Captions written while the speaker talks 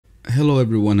Hello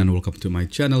everyone and welcome to my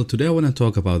channel. Today I want to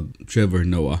talk about Trevor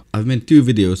Noah. I've made 2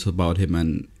 videos about him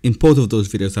and in both of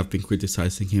those videos I've been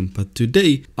criticizing him, but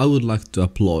today I would like to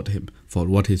applaud him for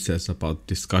what he says about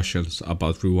discussions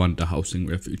about Rwanda housing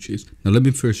refugees. Now let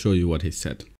me first show you what he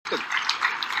said.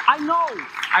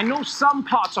 I know some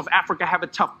parts of Africa have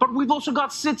it tough, but we've also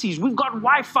got cities, we've got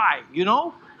Wi-Fi, you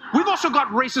know? We've also got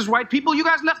racist white people. You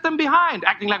guys left them behind,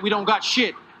 acting like we don't got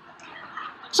shit.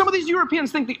 Some of these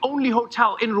Europeans think the only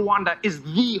hotel in Rwanda is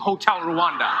the Hotel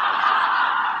Rwanda.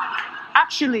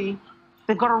 Actually,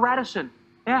 they've got a Radisson.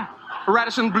 Yeah, a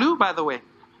Radisson Blue, by the way.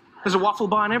 There's a waffle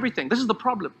bar and everything. This is the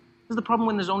problem. This is the problem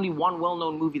when there's only one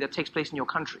well-known movie that takes place in your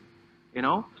country. You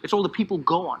know? It's all the people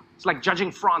go on. It's like judging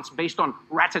France based on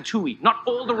Ratatouille. Not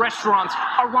all the restaurants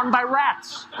are run by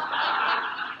rats.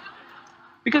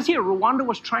 Because here, Rwanda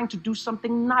was trying to do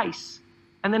something nice,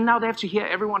 and then now they have to hear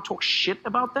everyone talk shit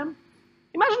about them.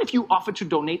 Imagine if you offered to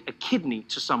donate a kidney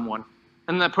to someone,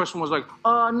 and that person was like,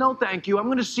 no thank you, I'm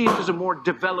gonna see if there's a more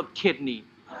developed kidney.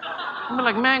 And they're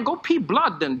like, man, go pee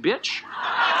blood then, bitch.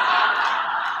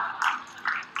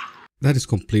 That is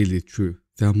completely true.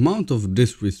 The amount of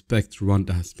disrespect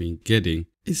Rwanda has been getting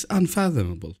is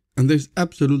unfathomable, and there's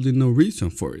absolutely no reason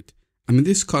for it. I mean,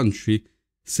 this country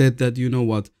said that, you know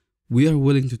what, we are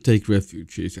willing to take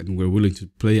refugees and we're willing to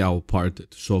play our part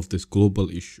to solve this global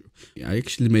issue. I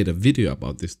actually made a video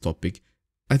about this topic,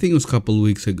 I think it was a couple of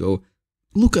weeks ago.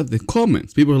 Look at the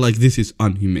comments. People are like, this is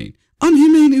unhumane.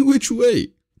 Unhumane in which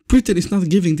way? Britain is not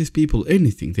giving these people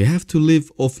anything. They have to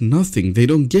live off nothing. They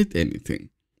don't get anything.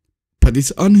 But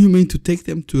it's unhumane to take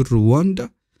them to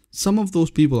Rwanda? Some of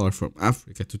those people are from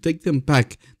Africa. To take them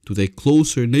back to their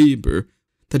closer neighbor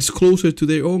that is closer to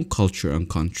their own culture and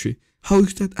country. How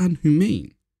is that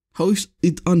unhumane? How is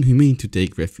it unhumane to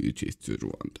take refugees to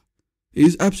Rwanda? It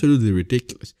is absolutely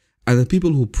ridiculous. And the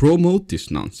people who promote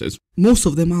this nonsense, most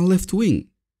of them are left-wing.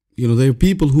 You know, they're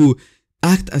people who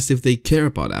act as if they care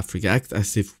about Africa, act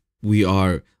as if we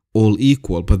are all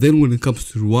equal. But then when it comes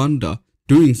to Rwanda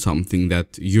doing something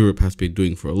that Europe has been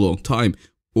doing for a long time,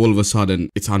 all of a sudden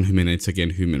it's unhumane and it's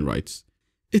against human rights.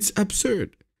 It's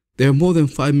absurd. There are more than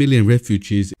 5 million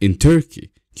refugees in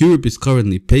Turkey. Europe is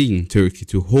currently paying Turkey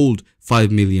to hold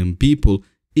 5 million people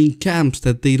in camps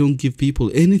that they don't give people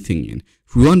anything in.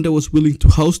 Rwanda was willing to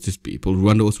house these people.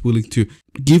 Rwanda was willing to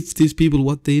give these people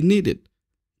what they needed.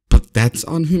 But that's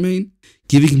unhumane?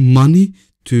 Giving money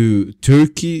to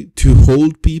Turkey to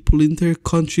hold people in their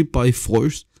country by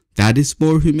force? That is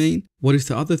more humane? What is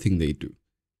the other thing they do?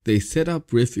 They set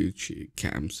up refugee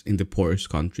camps in the poorest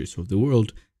countries of the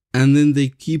world, and then they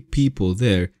keep people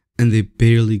there and they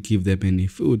barely give them any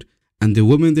food. And the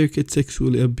women there get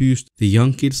sexually abused. The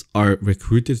young kids are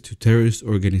recruited to terrorist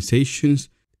organizations.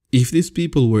 If these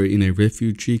people were in a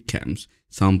refugee camps,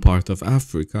 some part of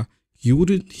Africa, you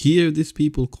wouldn't hear these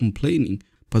people complaining.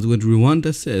 But when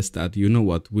Rwanda says that, you know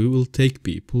what, we will take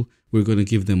people, we're going to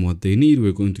give them what they need,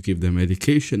 we're going to give them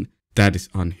education, that is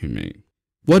unhumane.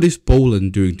 What is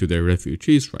Poland doing to their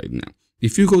refugees right now?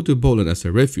 If you go to Poland as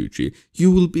a refugee,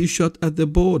 you will be shot at the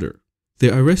border. They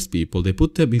arrest people, they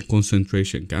put them in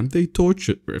concentration camps, they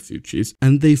torture refugees,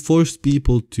 and they force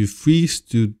people to freeze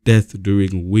to death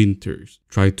during winters,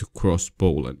 try to cross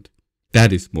Poland.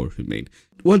 That is more humane.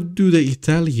 What do the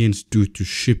Italians do to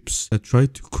ships that try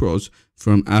to cross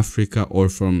from Africa or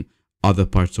from other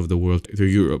parts of the world to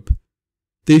Europe?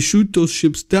 They shoot those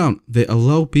ships down. They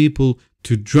allow people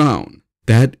to drown.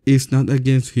 That is not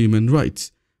against human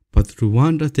rights. But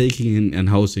Rwanda taking in and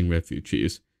housing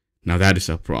refugees, now that is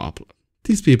a problem.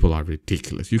 These people are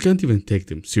ridiculous. You can't even take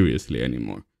them seriously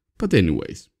anymore. But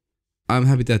anyways, I'm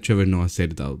happy that Trevor Noah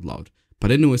said it out loud.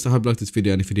 But anyways, I hope you liked this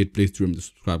video, and if you did, please do remember to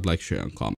subscribe, like, share and comment.